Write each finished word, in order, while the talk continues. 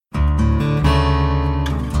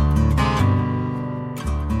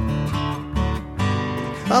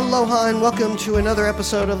Aloha and welcome to another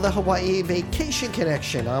episode of the Hawaii Vacation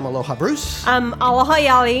Connection. I'm Aloha Bruce. I'm Aloha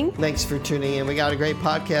Yaling. Thanks for tuning in. We got a great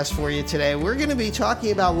podcast for you today. We're going to be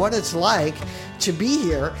talking about what it's like to be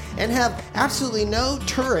here and have absolutely no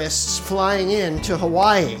tourists flying in to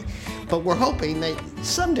Hawaii. But we're hoping that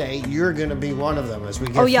someday you're going to be one of them as we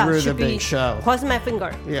get through the big show. Cross my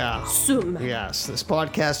finger. Yeah. Soon. Yes. This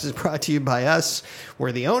podcast is brought to you by us.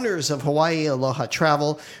 We're the owners of Hawaii Aloha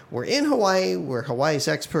Travel. We're in Hawaii. We're Hawaii's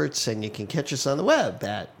experts, and you can catch us on the web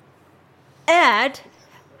at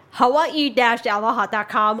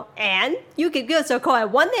Hawaii-Aloha.com, and you can give us a call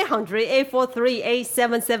at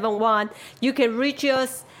 1-800-843-8771. You can reach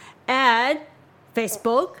us at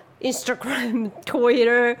Facebook, Instagram,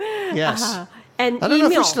 Twitter. Yes. And I don't know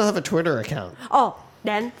if email. we still have a Twitter account. Oh,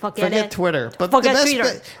 then forget it. Twitter. But Forget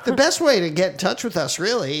Twitter. The best way to get in touch with us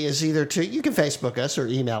really is either you can Facebook us or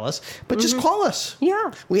email us, but just call us.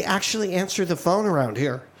 Yeah. We actually answer the phone around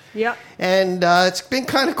here. Yeah. And it's been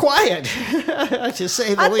kind of quiet, to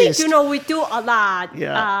say the least. I think, we do a lot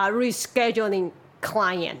rescheduling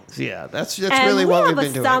clients. Yeah, that's really what we've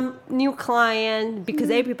been doing. And we have some new clients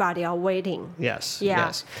because everybody are waiting. Yes, yeah.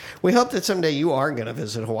 yes. We hope that someday you are going to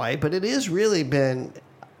visit Hawaii, but it has really been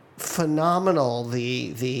phenomenal,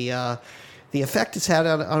 the effect it's had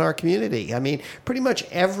on our community. I mean, pretty much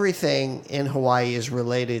everything in Hawaii is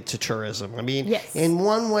related to tourism. I mean, yes. In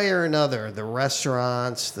one way or another, the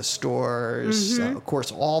restaurants, the stores, of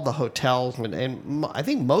course, all the hotels, and I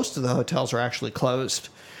think most of the hotels are actually closed.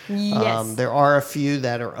 Yes. There are a few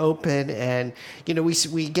that are open, and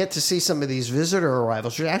we get to see some of these visitor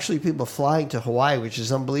arrivals. There's actually people flying to Hawaii, which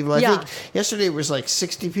is unbelievable. Yeah. I think yesterday it was like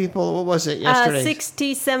 60 people. What was it yesterday?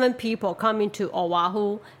 67 people coming to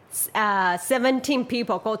Oahu. 17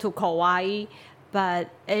 people go to Kauai,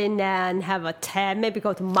 and then have a 10 maybe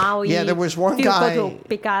go to Maui. Yeah, there was one guy. Go to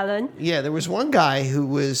Big Island. Yeah, there was one guy who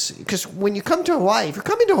was, because when you come to Hawaii, if you're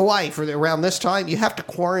coming to Hawaii for around this time, you have to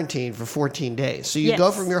quarantine for 14 days. So you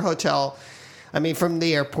go from your hotel, from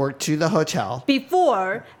the airport to the hotel.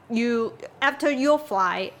 After your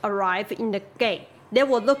flight arrive in the gate, they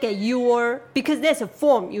will look at because there's a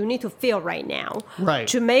form you need to fill right now. Right.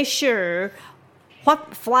 To make sure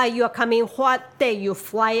what flight you are coming, what day you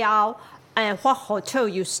fly out, and what hotel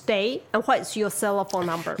you stay, and what is your cell phone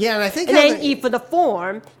number. Yeah, and I think... And then if the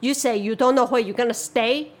form, you say you don't know where you're going to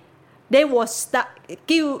stay, they will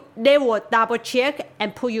double check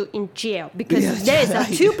and put you in jail because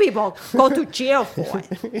two people go to jail for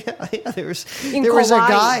it. There was a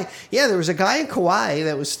guy. Yeah, there was a guy in Kauai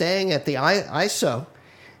that was staying at the ISO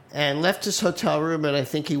and left his hotel room, and I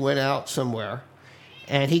think he went out somewhere,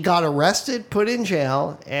 and he got arrested, put in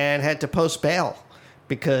jail, and had to post bail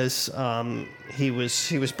because he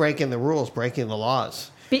was breaking the rules, breaking the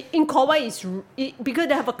laws. In Kauai, because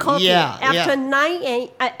they have a curfew after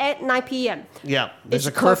 9 p.m. Yeah, there's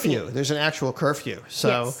a curfew. There's an actual curfew.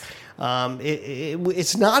 So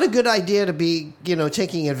it's not a good idea to be,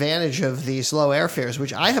 taking advantage of these low airfares,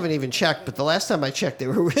 which I haven't even checked. But the last time I checked, they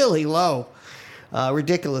were really low,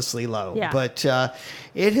 ridiculously low. Yeah. But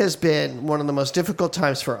it has been one of the most difficult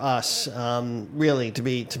times for us, really, to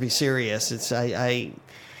be serious. It's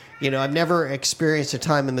I've never experienced a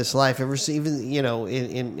time in this life,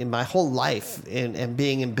 in my whole life and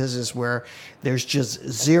being in business where there's just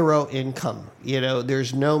zero income.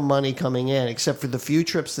 There's no money coming in except for the few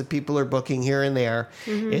trips that people are booking here and there.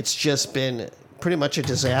 Mm-hmm. It's just been pretty much a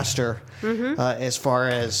disaster as far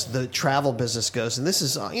as the travel business goes. And this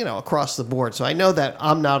is, across the board. So I know that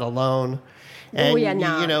I'm not alone. And,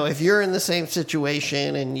 if you're in the same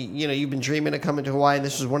situation and, you've been dreaming of coming to Hawaii and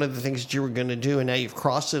this was one of the things that you were going to do and now you've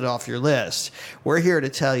crossed it off your list, we're here to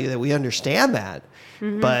tell you that we understand that,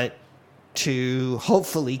 but to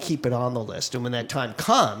hopefully keep it on the list. And when that time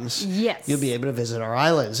comes, you'll be able to visit our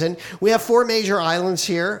islands. And we have 4 major islands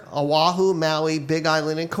here, Oahu, Maui, Big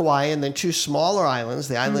Island, and Kauai, and then 2 smaller islands,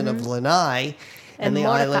 the island of Lanai and the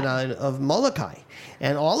island of Molokai.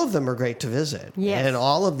 And all of them are great to visit. Yes. And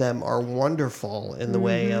all of them are wonderful in the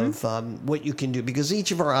way of what you can do, because each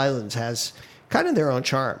of our islands has kind of their own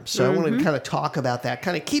charm. So I wanted to kind of talk about that,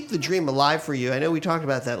 kind of keep the dream alive for you. I know we talked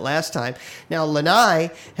about that last time. Now, Lanai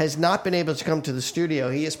has not been able to come to the studio.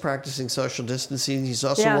 He is practicing social distancing. He's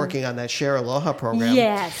also working on that Share Aloha program.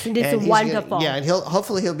 Yes, it is wonderful. And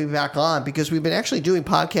hopefully he'll be back on, because we've been actually doing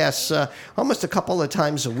podcasts almost a couple of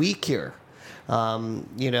times a week here.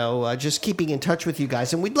 Just keeping in touch with you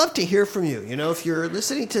guys. And we'd love to hear from you. If you're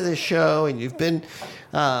listening to this show and you've been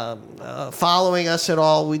following us at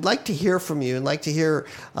all, we'd like to hear from you and like to hear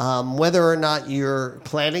whether or not you're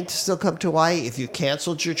planning to still come to Hawaii, if you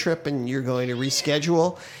canceled your trip and you're going to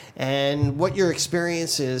reschedule, and what your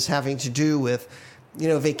experience is having to do with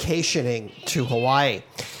vacationing to Hawaii.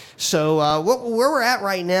 So where we're at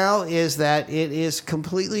right now is that it is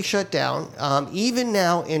completely shut down. Even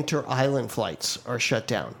now, inter-island flights are shut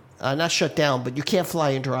down. Not shut down, but you can't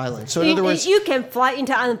fly inter-island. So in other words, you can fly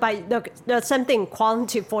inter-island by the something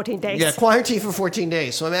quarantine 14 days. Yeah, quarantine for 14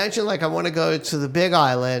 days. So imagine like I want to go to the Big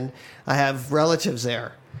Island. I have relatives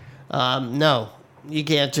there. No, you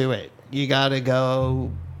can't do it. You got to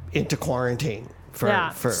go into quarantine for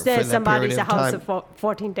stay at that somebody's period of house time. for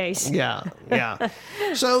 14 days. Yeah.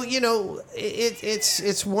 So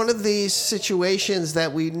it's one of these situations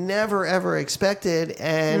that we never ever expected,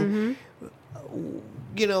 and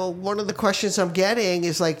one of the questions I'm getting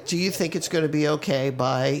is like, do you think it's going to be okay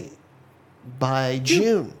by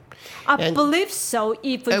June? I believe so.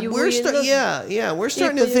 If you we're we're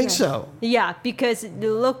starting to think so. Yeah, because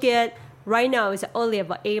look at right now it's early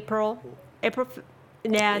of April.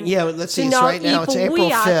 And yeah, let's see. So right now it's April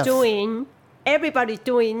 5th. Everybody's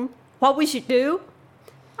doing what we should do.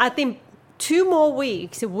 I think 2 more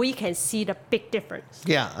weeks we can see the big difference.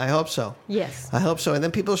 Yeah, I hope so. Yes, I hope so. And then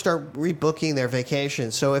people start rebooking their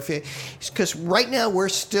vacations. So because right now we're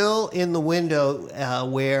still in the window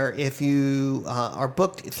where if you are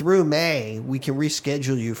booked through May, we can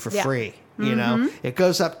reschedule you for free. It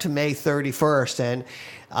goes up to May 31st, and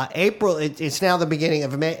April. It's now the beginning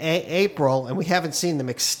of April, and we haven't seen them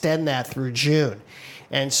extend that through June.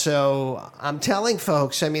 And so I'm telling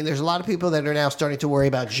folks, I mean, there's a lot of people that are now starting to worry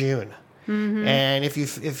about June. And if you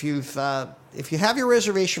have your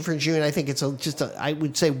reservation for June, I think it's I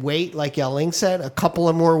would say wait, like Yao-Ling said, a couple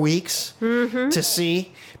of more weeks to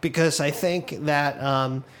see, because I think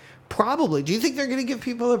that probably. Do you think they're going to give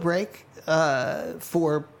people a break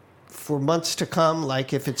for months to come?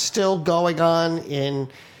 Like if it's still going on in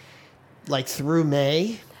like through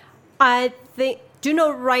May? I think. Do you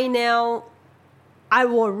know right now? I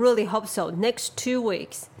will really hope so. Next 2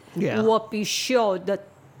 weeks, will be sure that.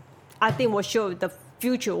 I think we'll show the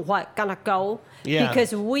future what gonna go. Yeah.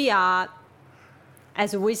 Because we are,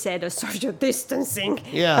 as we said, a social distancing.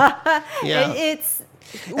 Yeah. And it's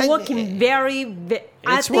working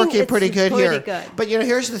it's working pretty good here. But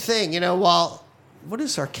here's the thing. What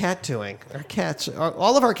is our cat doing?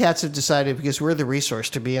 All of our cats have decided, because we're the resource,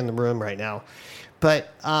 to be in the room right now.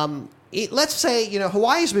 But let's say,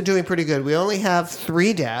 Hawaii's been doing pretty good. We only have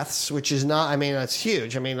 3 deaths, which is not, that's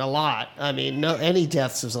huge. A lot. Any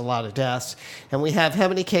deaths is a lot of deaths. And we have how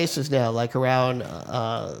many cases now? Like around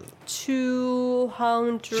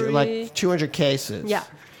 200. Like 200 cases. Yeah.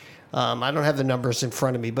 I don't have the numbers in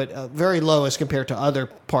front of me, but very low as compared to other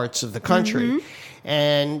parts of the country.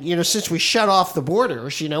 And since we shut off the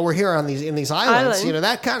borders, we're here in these islands.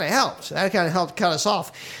 That kind of helped. That kind of helped cut us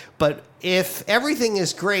off. But if everything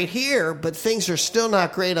is great here, but things are still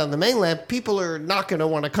not great on the mainland, people are not going to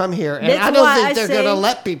want to come here. And I don't think they're going to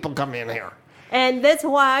let people come in here. And that's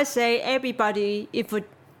why I say everybody, if we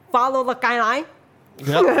follow the guideline,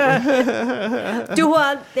 do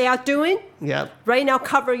what they are doing. Yep. Right now,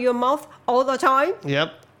 cover your mouth all the time.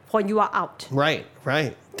 Yep. When you are out. Right.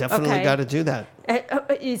 Definitely got to do that.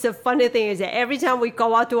 It's a funny thing is that every time we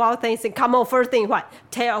go out do our things and come home, first thing, what?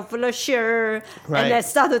 Take off the shirt, and then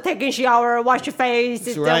start to take a shower, wash your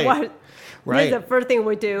face. Right. That's the first thing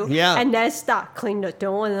we do. Yeah. And then start clean the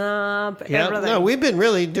doorknob, everything. No, we've been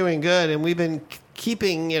really doing good, and we've been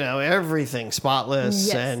keeping, everything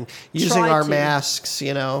spotless and using our masks,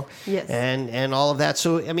 Yes. and all of that.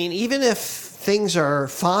 So, even if things are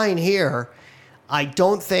fine here, I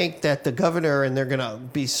don't think that the governor and they're going to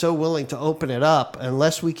be so willing to open it up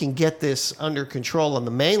unless we can get this under control on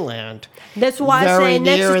the mainland. That's why I say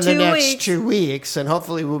next 2 weeks, and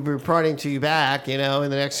hopefully we'll be reporting to you back, in the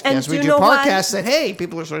next as we do podcasts that hey,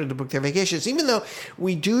 people are starting to book their vacations, even though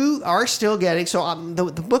we are still getting. So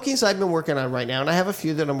the bookings I've been working on right now, and I have a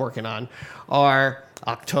few that I'm working on, are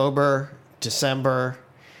October, December.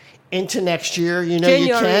 Into next year, January,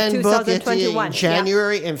 you can book it in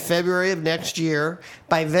January and February of next year.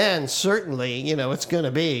 By then, certainly, it's going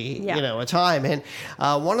to be, a time. And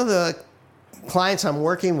one of the clients I'm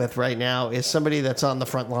working with right now is somebody that's on the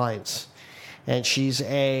front lines, and she's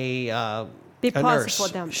a nurse. For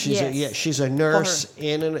them. She's a nurse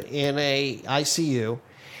in a ICU,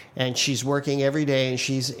 and she's working every day. And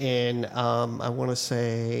she's in,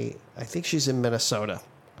 I think she's in Minnesota.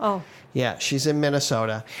 Oh. Yeah, she's in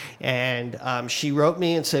Minnesota. And she wrote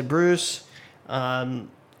me and said, Bruce,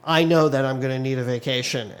 I know that I'm going to need a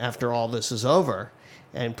vacation after all this is over.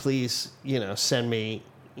 And please, send me,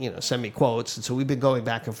 send me quotes. And so we've been going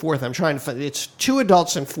back and forth. I'm trying to find, it's 2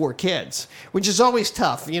 adults and 4 kids, which is always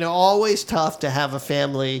tough, always tough to have a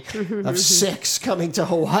family of 6 coming to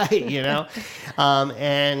Hawaii,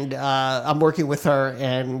 and I'm working with her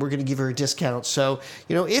and we're going to give her a discount. So,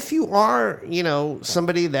 if you are,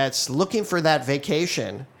 somebody that's looking for that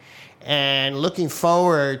vacation and looking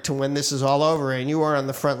forward to when this is all over and you are on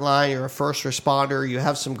the front line, you're a first responder, you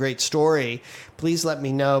have some great story, please let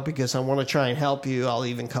me know because I want to try and help you. I'll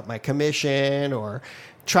even cut my commission or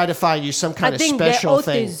try to find you some kind of special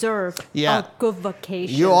thing. I think they all deserve a good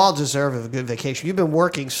vacation. You all deserve a good vacation. You've been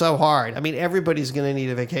working so hard. I mean, everybody's going to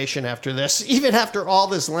need a vacation after this, even after all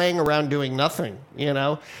this laying around doing nothing,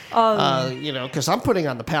 because I'm putting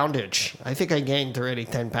on the poundage. I think I gained already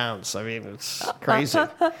 10 pounds. I mean, it's crazy.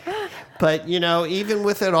 But, even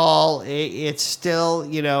with it all, it's still,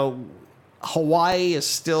 Hawaii is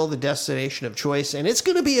still the destination of choice, and it's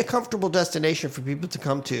going to be a comfortable destination for people to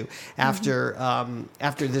come to after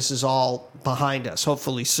after this is all behind us.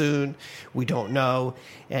 Hopefully soon. We don't know,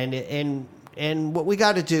 and what we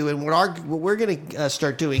got to do, and what we're going to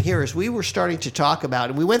start doing here is we were starting to talk about,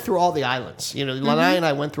 and we went through all the islands. Lanai and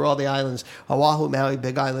I went through all the islands: Oahu, Maui,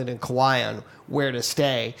 Big Island, and Kauai, on where to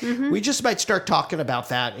stay. We just might start talking about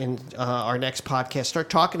that in our next podcast. Start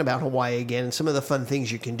talking about Hawaii again and some of the fun things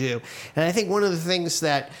you can do. And I think one of the things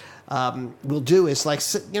that we'll do is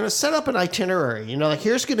set up an itinerary.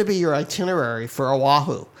 Here's going to be your itinerary for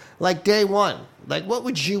Oahu. Like day 1. Like, what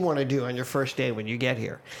would you want to do on your first day when you get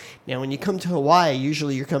here? Now, when you come to Hawaii,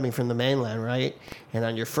 usually you're coming from the mainland, right? And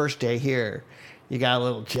on your first day here, you got a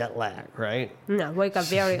little jet lag, right? No, wake up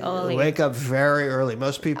very early. Wake up very early.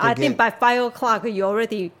 Most people I think by 5 o'clock, you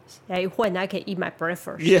already, when I can eat my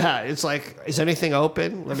breakfast. Yeah, it's like, is anything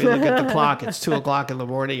open? Let me look at the clock. It's 2 o'clock in the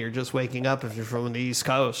morning. You're just waking up if you're from the East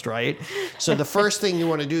Coast, right? So the first thing you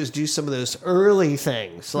want to do is do some of those early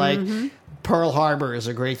things. Like Pearl Harbor is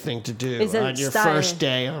a great thing to do on your first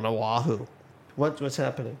day on Oahu. What's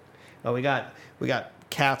happening? Oh, we got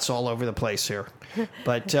cats all over the place here.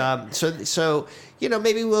 But so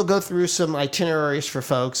maybe we'll go through some itineraries for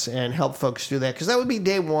folks and help folks do that, because that would be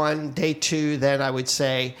day 1. Day 2, then I would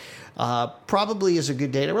say probably is a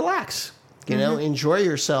good day to relax. Enjoy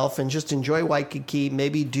yourself and just enjoy Waikiki.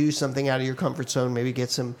 Maybe do something out of your comfort zone. Maybe get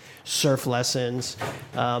some surf lessons.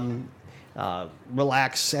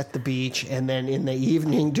 Relax at the beach, and then in the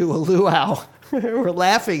evening do a luau. We're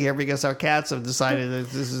laughing here because our cats have decided that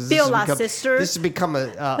this has become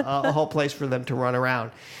a whole place for them to run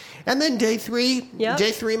around. And then day 3,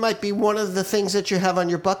 day 3 might be one of the things that you have on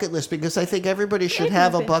your bucket list, because I think everybody should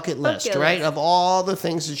have a bucket list, right? Of all the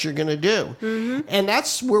things that you're going to do. And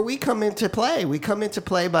that's where we come into play. We come into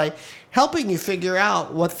play by helping you figure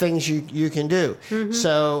out what things you can do.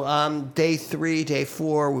 So day 3, day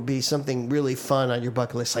 4 would be something really fun on your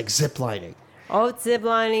bucket list, like zip lining. Oh, zip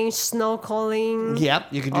lining, snorkeling. Yep,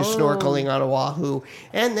 you can do snorkeling on Oahu,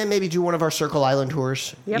 and then maybe do one of our Circle Island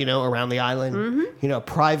tours, around the island. A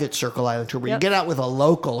private Circle Island tour where you get out with a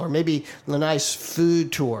local, or maybe a nice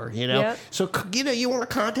food tour, So, you want to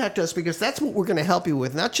contact us, because that's what we're going to help you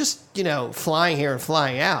with. Not just, flying here and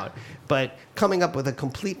flying out, but coming up with a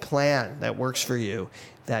complete plan that works for you,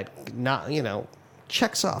 that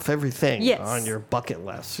checks off everything on your bucket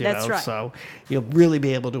list. That's right. So you'll really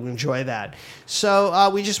be able to enjoy that. So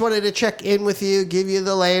we just wanted to check in with you, give you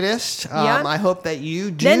the latest. I hope that you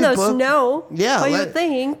do. Let us know what you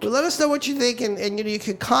think. Let us know what you think, and you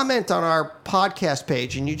can comment on our podcast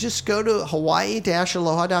page, and you just go to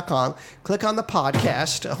Hawaii-Aloha.com, click on the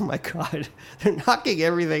podcast. Oh my God, they're knocking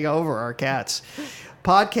everything over, our cats.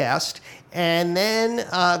 Podcast, and then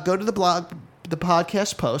go to the blog, the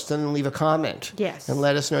podcast post, and leave a comment. Yes. And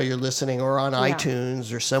let us know you're listening, or on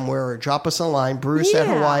iTunes or somewhere, or drop us a line, Bruce at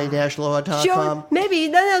Hawaii-Aloha.com. Maybe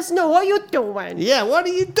let us know what you're doing. Yeah, what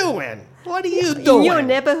are you doing? What are you doing? In your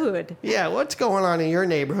neighborhood. Yeah, what's going on in your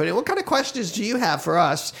neighborhood? And what kind of questions do you have for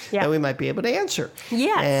us that we might be able to answer?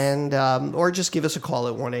 Yes. And, or just give us a call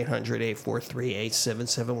at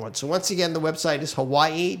 1-800-843-8771. So once again, the website is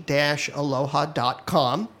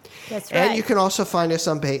Hawaii-Aloha.com. That's right. And you can also find us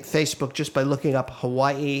on Facebook just by looking up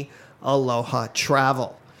Hawaii Aloha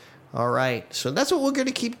Travel. All right. So that's what we're going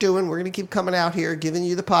to keep doing. We're going to keep coming out here, giving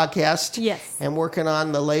you the podcast. Yes. And working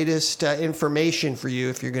on the latest information for you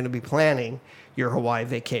if you're going to be planning your Hawaii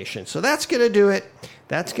vacation. So that's going to do it.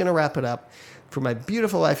 That's going to wrap it up for my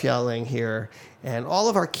beautiful wife, Yaling, here. And all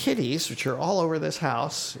of our kitties, which are all over this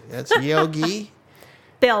house. That's Yogi.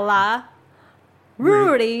 Bella.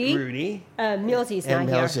 Rudy. Melzy's not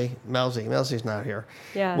here. Melzy's not here.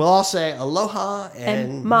 Yeah. We'll all say aloha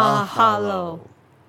and mahalo.